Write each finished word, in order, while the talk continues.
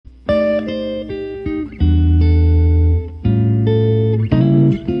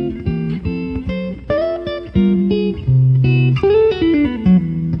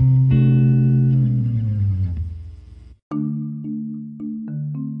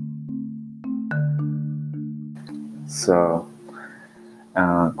So,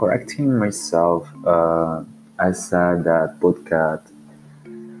 correcting myself, I said that podcast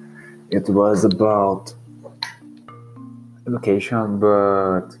it was about education,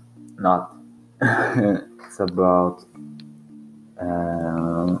 but not. it's about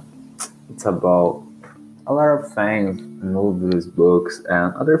uh, it's about a lot of things, movies, books,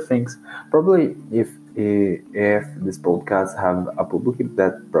 and other things. Probably, if this podcast have a public,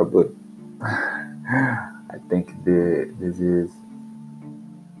 that probably I think this is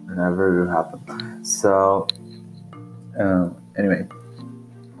never will happen. So anyway,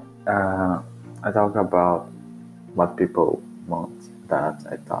 uh, I talk about what people want that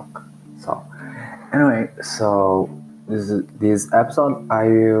I talk. So anyway, so this episode I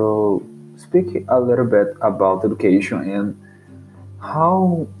will speak a little bit about education and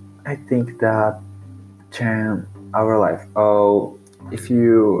how I think that change our life. Oh, if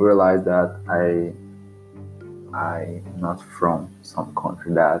you realize that I'm not from some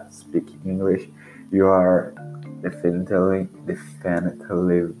country that speak English, you are definitely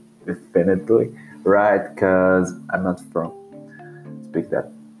right, because I'm not from speak that.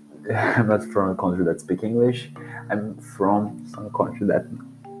 I'm not from a country that speak English. I'm from some country that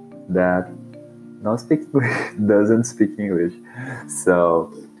not speak doesn't speak English.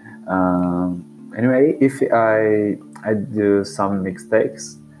 So anyway, if I do some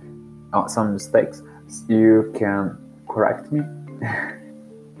mistakes, you can correct me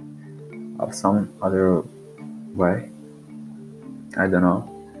of some other way. I don't know.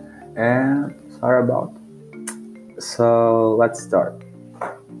 And sorry about. So let's start.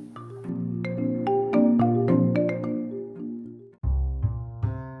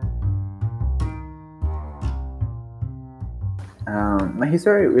 My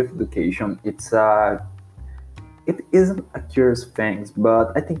history with education, it isn't a curious thing,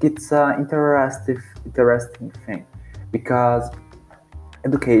 but I think it's an interesting thing, because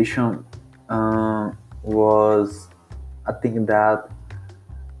education was a thing that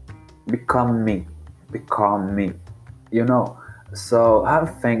become me, you know. So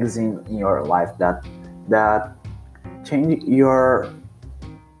have things in your life that change your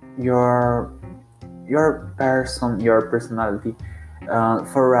your personality for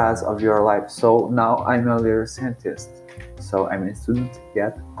the rest of your life. So now I'm a little scientist, so I'm a student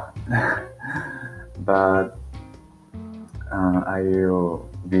yet, but I will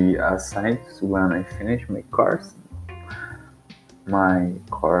be a scientist when I finish my course. My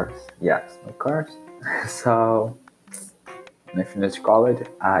course. So when I finish college,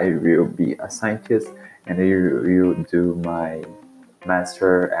 I will be a scientist, and I will do my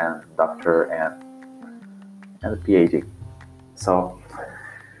master and doctor and PhD. So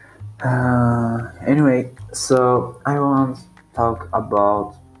anyway, so I want to talk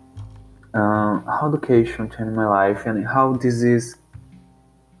about how education changed my life and how disease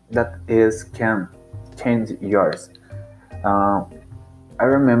can change yours. Uh, I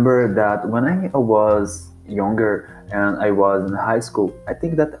remember that when I was younger and I was in high school, I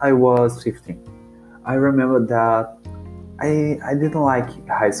think that I was 15. I remember that I didn't like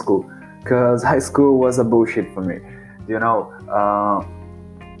high school, because high school was a bullshit for me. You know,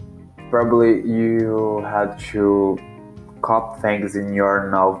 probably you had to copy things in your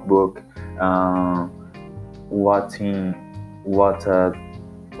notebook, uh, what in what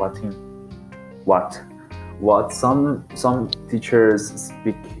what in what what some teachers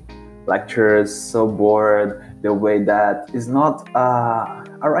speak lectures so bored, the way that is not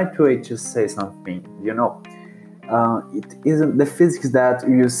a right way to say something, you know. It isn't the physics that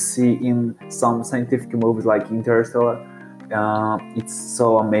you see in some scientific movies like Interstellar. It's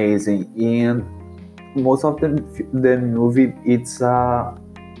so amazing, and most of the movie it's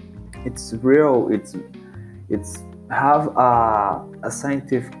real. It's have a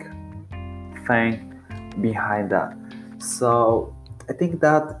scientific thing behind that. So I think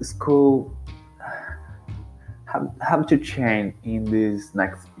that school have to change in these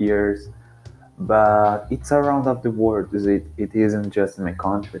next years, but it's around of the world. It isn't just in my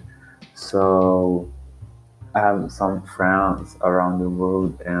country. So I have some friends around the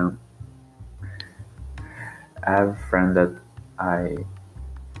world, and I have a friend that I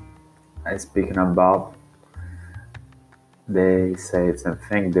speaking about. They say the same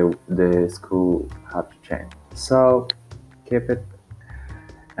thing. The school have to change. So keep it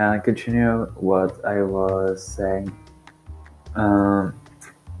and continue what I was saying. Um,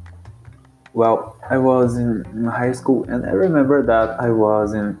 well, I was in high school, and I remember that I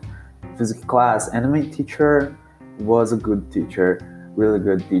was in physics class, and my teacher was a good teacher, really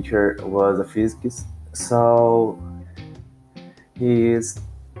good teacher. Was a physicist, so he's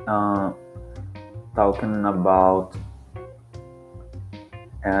uh, talking about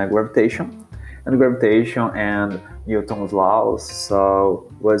gravitation and Newton's laws. So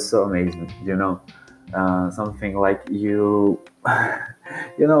was so amazing, something like you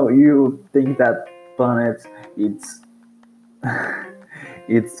think that planet it's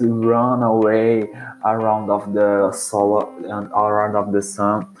it's run away around of the solar and around of the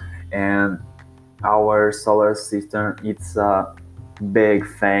sun, and our solar system it's a big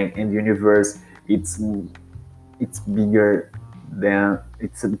thing in the universe. It's bigger than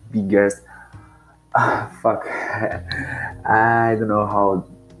it's the biggest. Fuck. I don't know how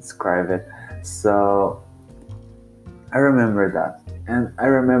to describe it. So I remember that, and I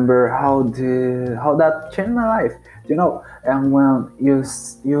remember how that changed my life. And when you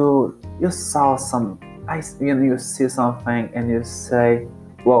saw some, you see something and you say,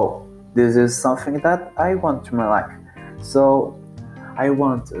 "Whoa, this is something that I want to my life." So I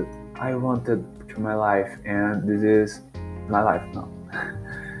wanted, I wanted to my life, and this is my life now.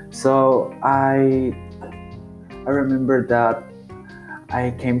 So I remember that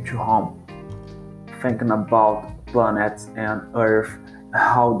I came to home thinking about planets and Earth,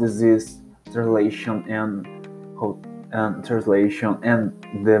 how this is relation and how and translation and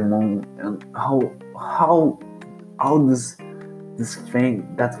the moon, and how this thing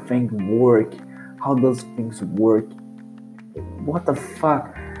that thing work, how those things work. What the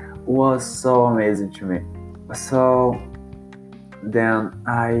fuck was so amazing to me. So then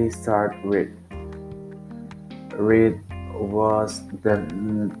I start read was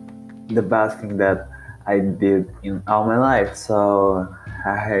the best thing that I did in all my life. So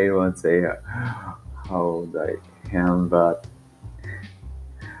I won't say how old I am, but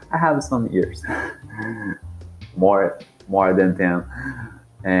I have some years, more than 10,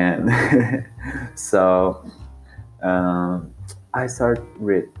 and so I started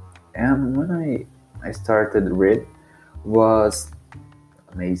read, and when I started read was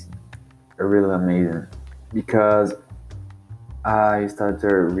amazing, really amazing, because I started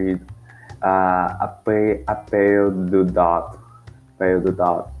to read a pale do dot pale.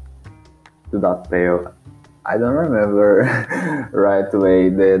 I don't remember right away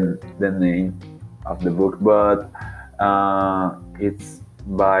the name of the book, but it's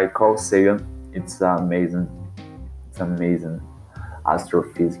by Carl Sagan. It's amazing. It's amazing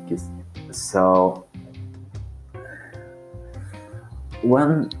astrophysics. So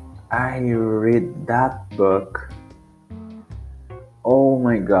when I read that book, oh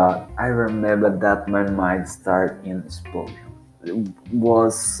my god, I remember that my mind started in explosion. It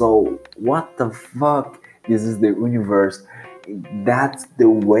was so, what the fuck? This is the universe. That's the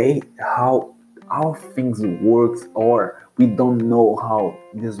way how things works, or we don't know how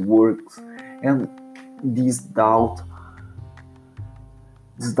this works. And this doubt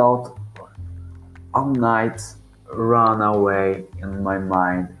all night run away in my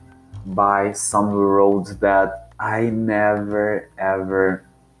mind by some roads that I never ever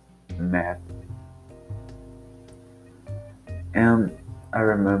met. And I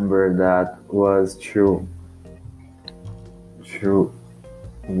remember that was true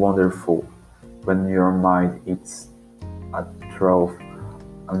wonderful when your mind it's a truth,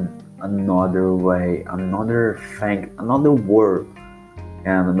 another way, another thing, another world,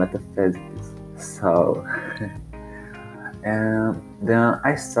 and metaphysics. So and then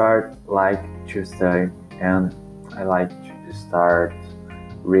I start like to study, and I like to start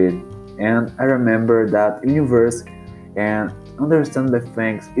read, and I remember that universe and understand the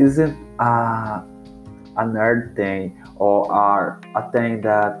things isn't a nerd thing, or a thing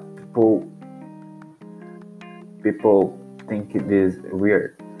that people think it is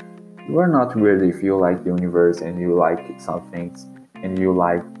weird. You are not weird if you like the universe and you like some things and you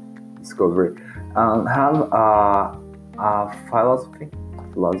like discovery. Have a philosopher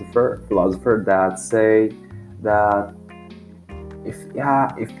that say that if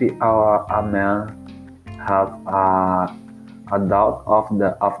a man have a doubt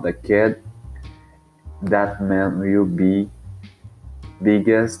of the kid, that man will be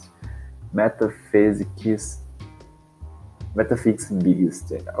biggest metaphysics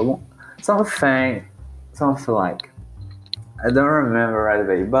biggest. Something something like, I don't remember right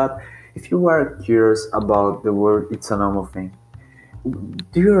away, but if you are curious about the word, it's a normal thing.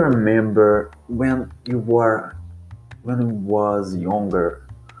 Do you remember when you was younger,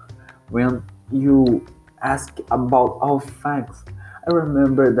 when you ask about all things? I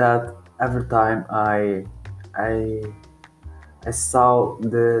remember that every time I I saw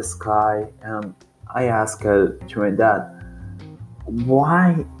the sky, and I asked to my dad,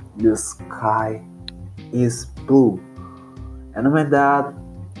 why the sky is blue? And my dad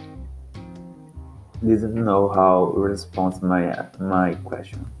didn't know how to respond to my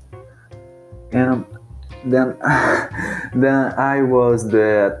question. And then then I was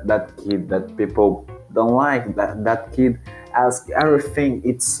that kid that people don't like. That kid asks everything.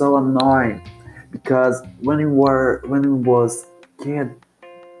 It's so annoying because when we was kid,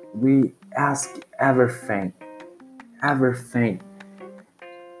 we ask everything. Everything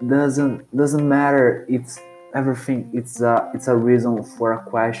doesn't matter. It's everything. It's a reason for a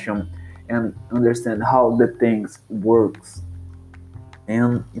question and understand how the things works,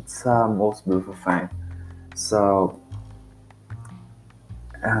 and it's a most beautiful thing. So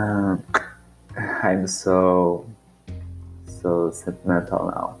um, I'm so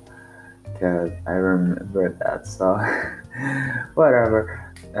sentimental now because I remember that. So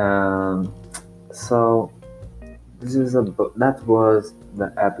whatever. So this is that was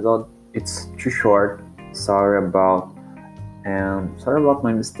the episode. It's too short. Sorry about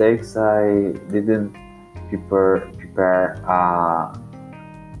my mistakes. I didn't prepare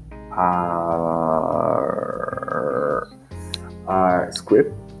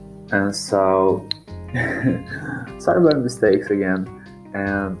script, and so sorry about mistakes again.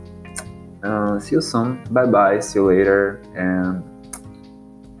 And see you soon. Bye bye. See you later. And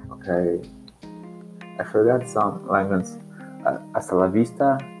okay, I forgot some lines. Hasta la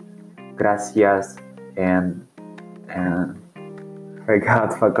vista, gracias, and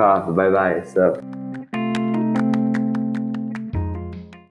forgot, fuck off. Bye bye. So.